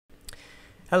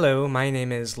Hello, my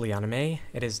name is Leonomai.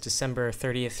 It is December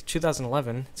 30th,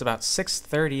 2011. It's about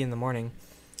 6:30 in the morning,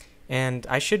 and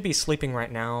I should be sleeping right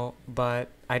now, but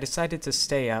I decided to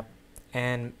stay up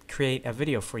and create a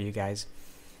video for you guys.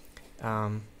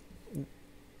 Um,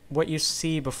 what you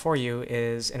see before you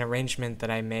is an arrangement that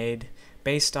I made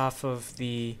based off of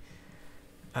the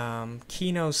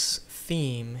Qeynos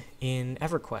theme in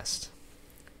Everquest,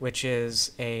 which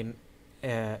is an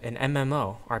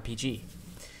MMO RPG.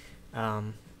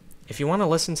 If you want to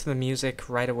listen to the music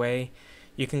right away,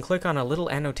 you can click on a little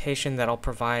annotation that I'll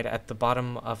provide at the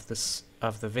bottom of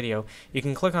the video. You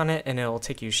can click on it and it'll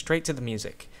take you straight to the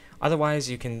music. Otherwise,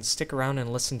 you can stick around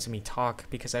and listen to me talk,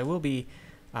 because I will be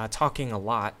talking a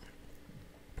lot.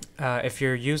 If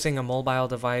you're using a mobile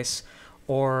device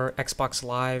or Xbox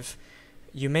Live,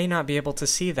 you may not be able to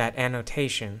see that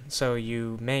annotation, so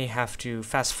you may have to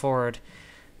fast forward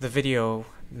the video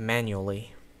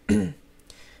manually.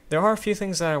 There are a few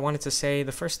things that I wanted to say.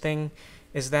 The first thing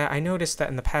is that I noticed that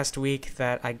in the past week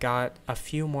that I got a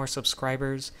few more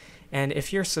subscribers, and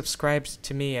if you're subscribed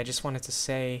to me, I just wanted to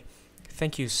say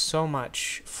thank you so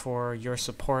much for your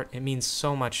support. It means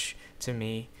so much to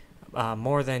me,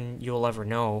 more than you'll ever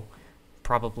know,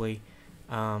 probably.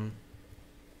 When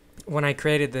I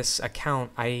created this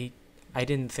account, I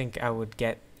didn't think I would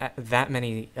get that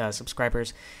many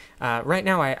subscribers. Right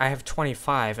now I have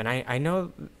 25, and I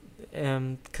know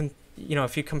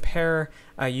if you compare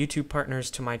YouTube partners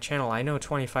to my channel, I know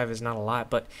 25 is not a lot,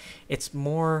 but it's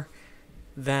more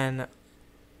than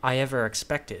I ever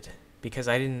expected, because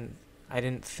I didn't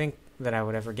think that I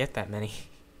would ever get that many.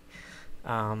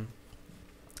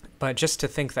 But just to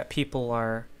think that people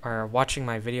are watching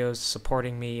my videos,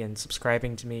 supporting me and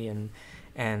subscribing to me,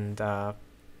 and that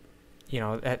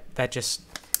just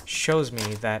shows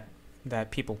me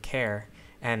that people care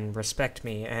and respect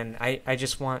me, and I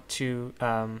just want to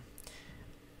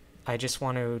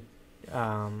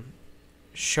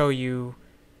show you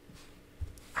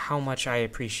how much I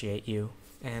appreciate you,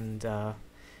 and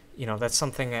that's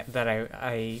something that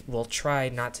I will try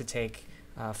not to take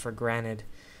for granted.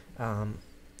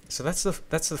 So that's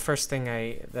the first thing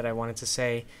that I wanted to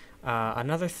say.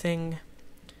 Another thing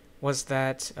was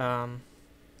that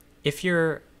if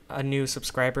you're a new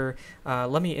subscriber,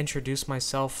 let me introduce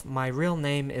myself. My real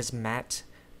name is Matt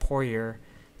Poirier.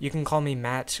 You can call me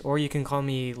Matt, or you can call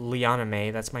me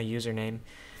Leonomai. That's my username.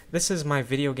 This is my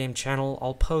video game channel.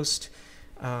 I'll post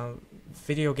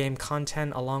video game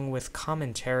content along with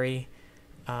commentary,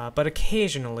 but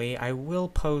occasionally I will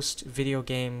post video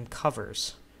game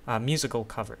covers, musical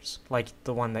covers, like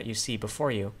the one that you see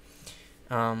before you.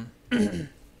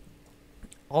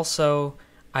 Also,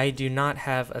 I do not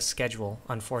have a schedule,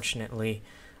 unfortunately.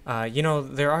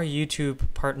 There are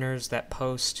YouTube partners that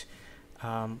post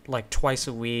like twice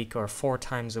a week or 4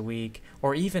 times a week,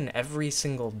 or even every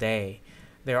single day.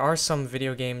 There are some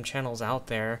video game channels out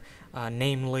there,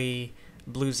 namely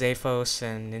Blue Zaphos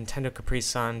and Nintendo Capri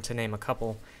Sun, to name a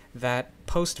couple, that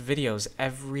post videos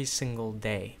every single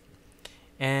day.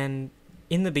 And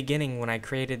in the beginning, when I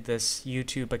created this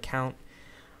YouTube account,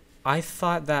 I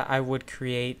thought that I would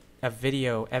create a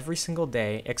video every single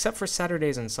day, except for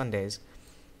Saturdays and Sundays.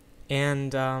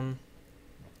 And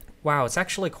wow, it's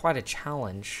actually quite a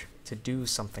challenge to do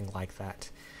something like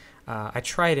that. I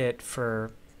tried it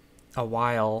for a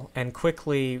while and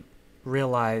quickly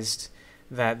realized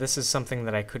that this is something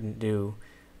that I couldn't do,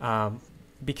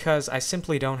 because I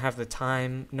simply don't have the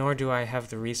time, nor do I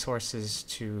have the resources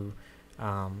to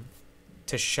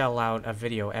shell out a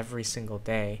video every single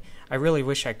day. I really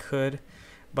wish I could,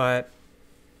 but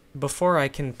before I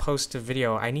can post a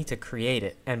video, I need to create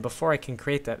it, and before I can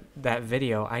create that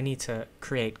video, I need to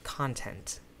create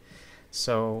content.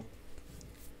 So,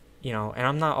 and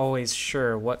I'm not always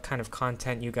sure what kind of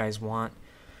content you guys want.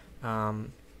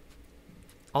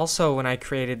 Also, when I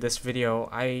created this video,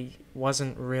 I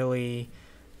wasn't really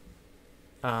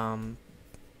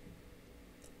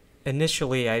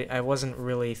initially I wasn't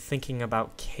really thinking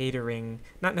about catering,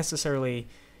 not necessarily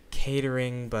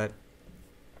catering, but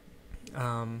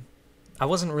I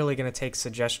wasn't really going to take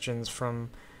suggestions from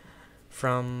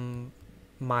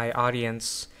my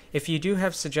audience. If you do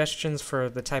have suggestions for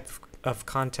the type of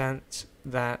content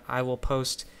that I will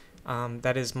post,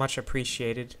 that is much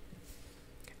appreciated.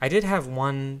 I did have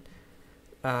one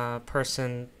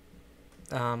person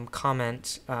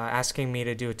comment asking me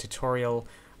to do a tutorial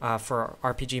for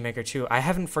RPG Maker 2. I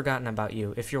haven't forgotten about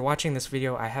you. If you're watching this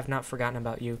video, I have not forgotten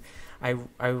about you.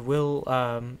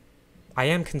 I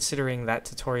am considering that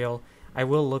tutorial. I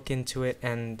will look into it,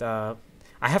 and I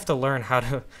have to learn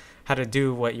how how to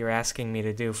do what you're asking me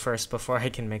to do first before I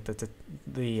can make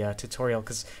the tutorial,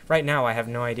 because right now I have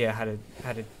no idea how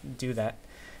to do that.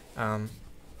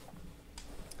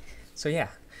 So yeah.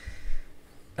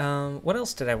 What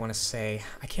else did I want to say?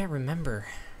 I can't remember.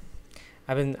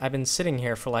 I've been sitting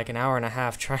here for like an hour and a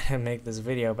half trying to make this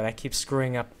video, but I keep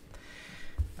screwing up.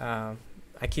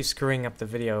 I keep screwing up the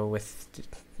video with,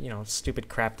 stupid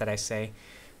crap that I say.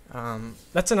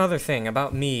 That's another thing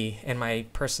about me and my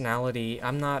personality.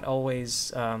 I'm not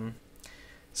always. I'm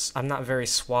not very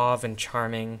suave and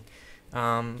charming.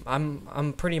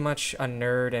 I'm pretty much a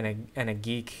nerd and a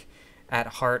geek at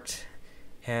heart,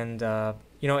 and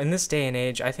in this day and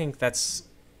age, I think that's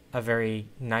a very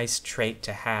nice trait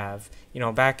to have.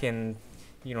 Back in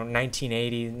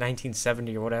 1980,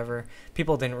 1970 or whatever,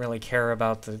 people didn't really care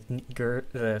about the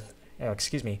GERDs.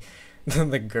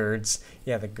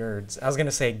 Yeah, the GERDs. I was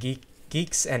gonna say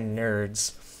geeks and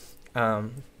nerds.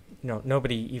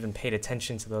 Nobody even paid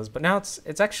attention to those, but now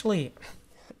it's actually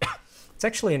it's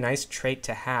actually a nice trait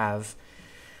to have.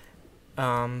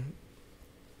 For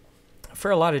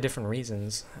a lot of different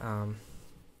reasons.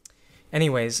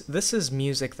 Anyways, this is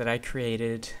music that I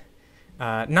created.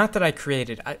 Not that I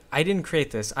created. I didn't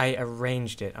create this. I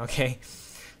arranged it, okay?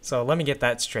 So let me get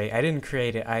that straight. I didn't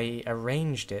create it. I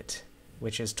arranged it,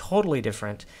 which is totally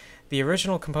different. The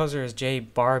original composer is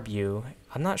Barbeau.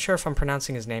 I'm not sure if I'm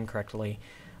pronouncing his name correctly.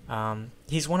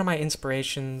 He's one of my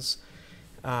inspirations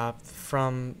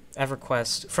from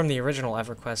Everquest, from the original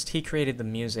Everquest. He created the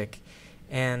music,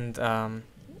 and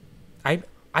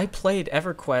I played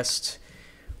Everquest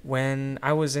when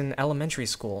I was in elementary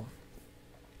school.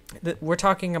 We're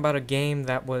talking about a game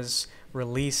that was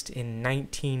released in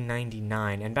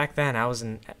 1999, and back then I was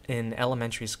in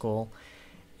elementary school,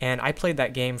 and I played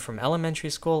that game from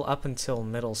elementary school up until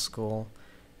middle school,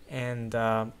 and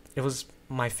it was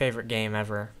my favorite game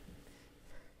ever.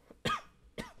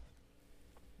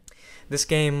 This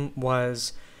game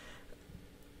was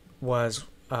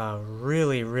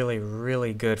really, really,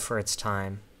 really good for its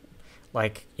time.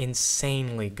 Like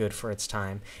insanely good for its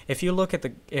time. If you look at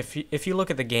the if you look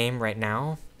at the game right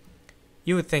now,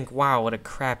 you would think, "Wow, what a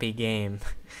crappy game."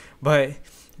 but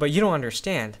you don't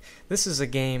understand. This is a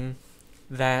game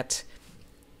that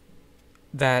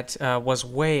was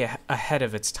way ahead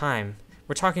of its time.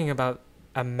 We're talking about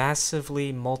a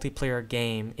massively multiplayer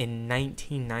game in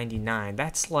 1999.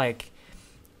 That's like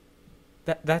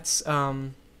that's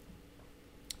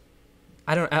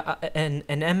I don't. An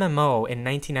MMO in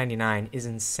 1999 is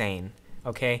insane.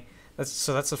 Okay, that's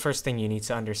the first thing you need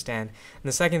to understand. And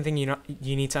the second thing you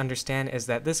need to understand is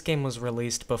that this game was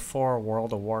released before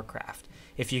World of Warcraft.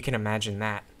 If you can imagine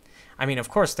that. I mean, of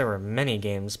course, there were many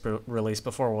games released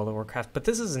before World of Warcraft, but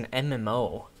this is an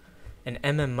MMO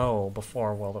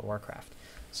before World of Warcraft.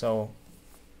 So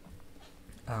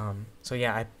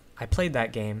yeah, I played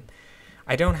that game.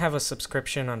 I don't have a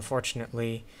subscription,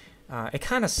 unfortunately. It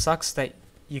kind of sucks that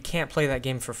you can't play that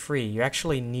game for free. You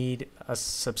actually need a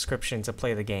subscription to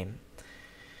play the game.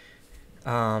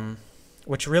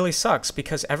 Which really sucks,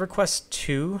 because Everquest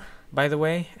 2, by the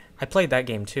way, I played that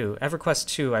game too. Everquest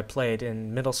 2 I played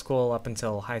in middle school up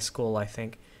until high school, I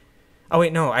think. Oh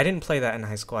wait, no, I didn't play that in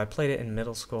high school. I played it in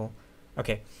middle school.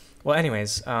 Okay. Well,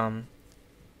 anyways,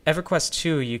 Everquest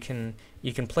 2, you can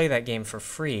play that game for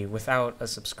free without a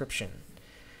subscription,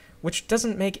 which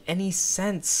doesn't make any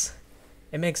sense.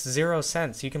 It makes zero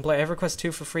sense. You can play Everquest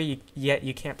 2 for free, yet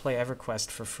you can't play Everquest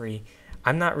for free.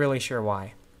 I'm not really sure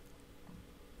why.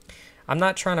 I'm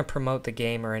not trying to promote the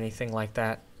game or anything like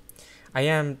that. I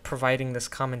am providing this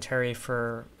commentary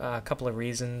for a couple of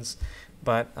reasons,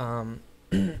 but I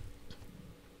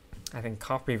think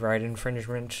copyright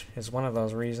infringement is one of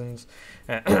those reasons.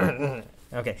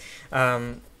 Okay.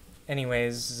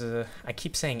 Anyways, I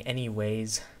keep saying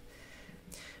anyways.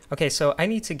 Okay, so I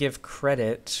need to give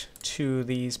credit to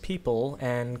these people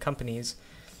and companies.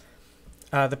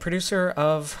 The producer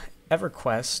of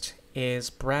Everquest is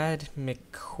Brad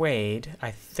McQuaid.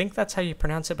 I think that's how you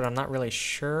pronounce it, but I'm not really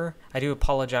sure. I do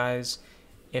apologize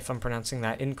if I'm pronouncing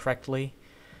that incorrectly.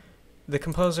 The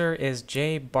composer is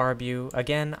Barbeau.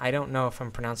 Again, I don't know if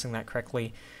I'm pronouncing that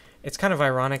correctly. It's kind of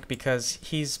ironic because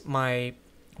he's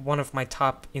one of my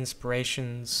top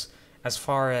inspirations as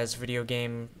far as video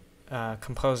game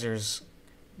composers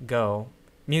go,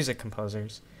 music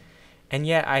composers, and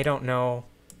yet I don't know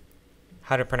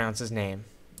how to pronounce his name.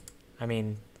 I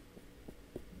mean,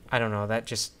 I don't know, that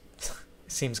just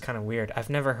seems kind of weird. I've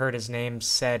never heard his name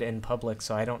said in public,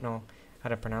 so I don't know how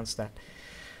to pronounce that.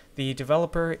 The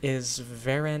developer is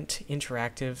Verant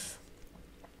Interactive,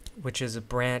 which is a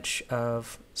branch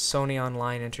of Sony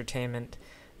Online Entertainment.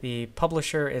 The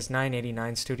publisher is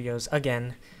 989 Studios.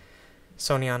 Again,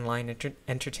 Sony Online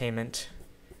Entertainment.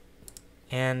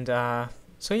 And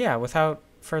so yeah, without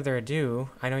further ado,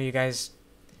 I know you guys,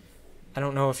 I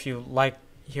don't know if you like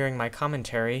hearing my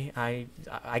commentary. I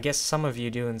guess some of you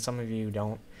do and some of you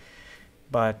don't.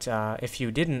 But if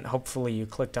you didn't, hopefully you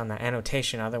clicked on the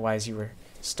annotation. Otherwise, you were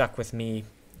stuck with me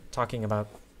talking about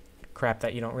crap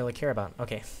that you don't really care about.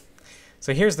 Okay,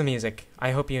 so here's the music.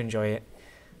 I hope you enjoy it.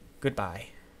 Goodbye.